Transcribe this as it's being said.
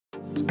Hi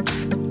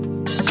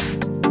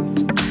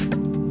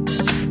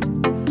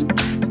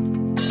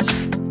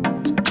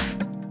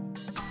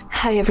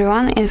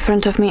everyone, in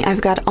front of me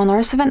I've got Honor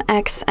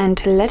 7X,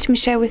 and let me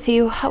share with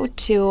you how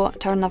to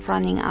turn off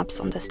running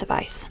apps on this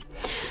device.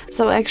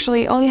 So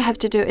actually all you have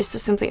to do is to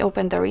simply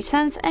open the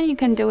recents, and you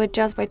can do it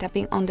just by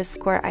tapping on the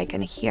square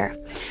icon here.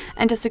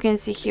 And as you can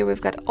see here,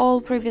 we've got all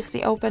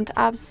previously opened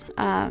apps,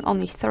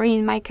 only 3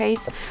 in my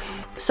case.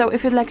 So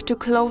if you'd like to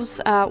close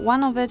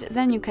one of it,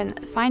 then you can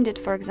find it,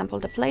 for example,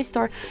 the Play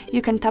Store.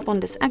 You can tap on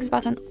this X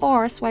button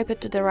or swipe it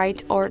to the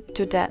right or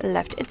to the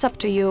left. It's up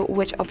to you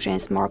which option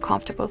is more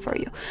comfortable for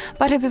you.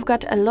 But if you've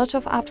got a lot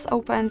of apps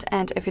opened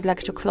and if you'd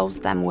like to close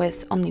them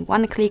with only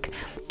one click,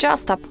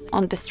 just tap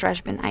on this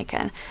trash bin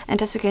icon.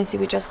 And as you can see,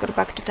 we just got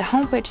back to the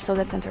home page, so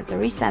let's enter the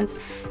recents.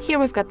 Here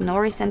we've got no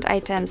recent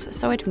items,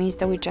 so it means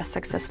that we just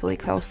successfully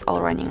closed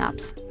all running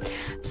apps.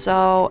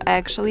 So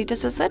actually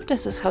this is it.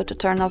 This is how to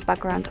turn off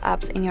background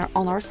apps in your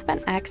Honor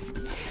 7X.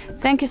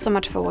 Thank you so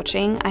much for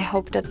watching. I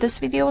hope that this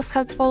video was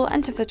helpful,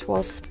 and if it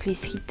was,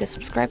 please hit the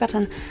subscribe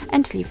button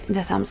and leave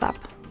the thumbs up.